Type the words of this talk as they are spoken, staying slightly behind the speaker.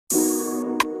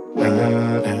But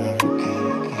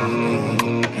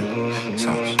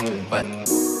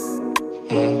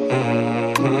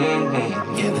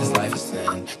yeah, this life is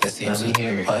sin. That seems to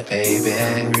hear it. But baby,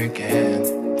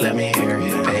 again, let me hear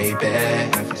it, baby.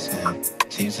 Life is sin.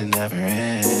 Seems to never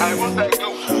end. Hey, what's that do?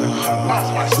 That's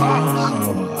my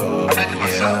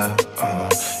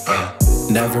socks. Yeah.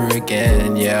 Never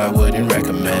again, yeah, I wouldn't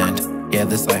recommend. Yeah,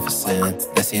 this life is sin,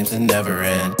 that seems to never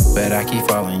end. But I keep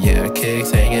falling, yeah,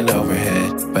 kicks hanging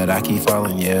overhead. But I keep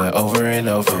falling, yeah, over and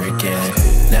over again.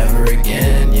 Never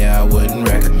again, yeah, I wouldn't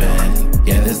recommend.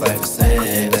 Yeah, this life is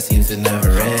sin, that seems to never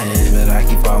end. But I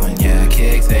keep falling, yeah,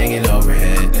 kicks hanging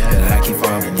overhead. But I keep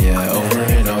falling, yeah, over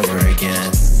and over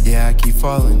again. Yeah, I keep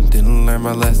falling, didn't learn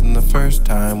my lesson the first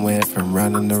time. Went from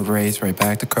running the race right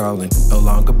back to crawling. No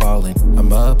longer balling,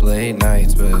 I'm up late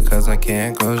nights because I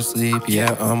can't go to sleep.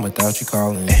 Yeah, without you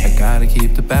calling. I gotta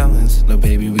keep the balance, no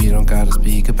baby, we don't gotta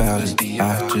speak about it.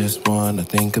 I just wanna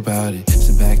think about it,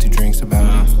 sit back to drinks about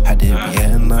it. How did we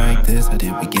end like this? How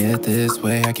did we get this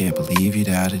way? I can't believe you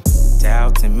doubted.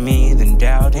 Doubting me, then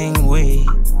doubting we.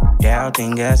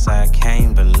 Doubting us, I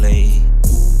can't believe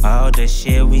all the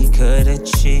shit we could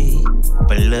achieve.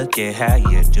 But look at how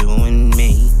you're doing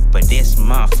me. But it's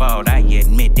my fault, I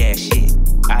admit that shit.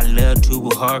 I love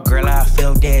too hard, girl, I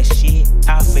felt that shit.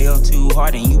 I fell too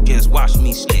hard and you just watched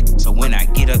me slip. So when I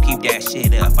get up, keep that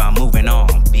shit up, I'm moving on,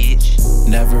 bitch.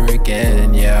 Never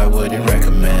again, yeah, I wouldn't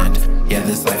recommend. Yeah,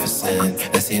 this life is sin,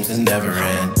 that seems to never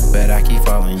end. But I keep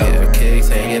falling, yeah, kicks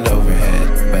hanging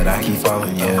overhead. But I keep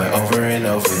falling, yeah, over and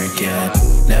over again.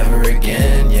 Never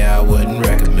again, yeah, I wouldn't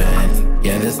recommend.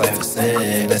 Yeah, this life is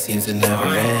sin, that seems to never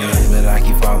end. But I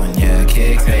keep falling, yeah,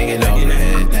 kicks hanging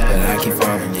overhead. But I keep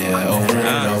falling, yeah, over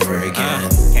and over again.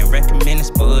 Can't recommend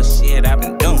this bullshit I've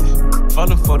been doing.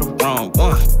 Falling for the wrong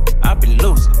one, I've been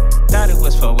losing. Thought it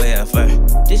was forever,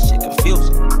 this shit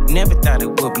confusing. Never thought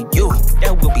it would be you,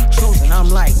 that would be choosing. I'm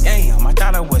like, damn, I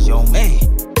thought I was your man.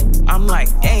 I'm like,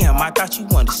 damn, I thought you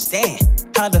understand.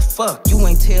 How the fuck you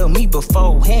ain't tell me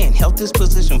beforehand? Held this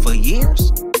position for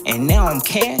years, and now I'm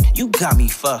canned? You got me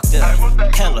fucked up,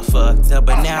 hella fucked up.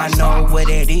 But now I know what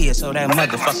it is, so that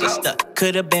motherfucker stuck.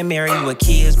 Could've been married with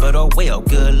kids, but oh well,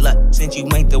 good luck. Since you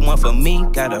ain't the one for me,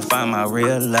 gotta find my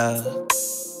real love.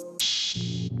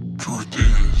 Truth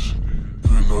is,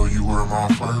 even though you were my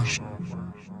first,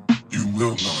 you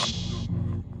will not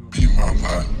be my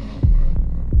last.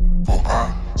 For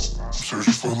I'm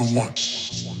searching for the one.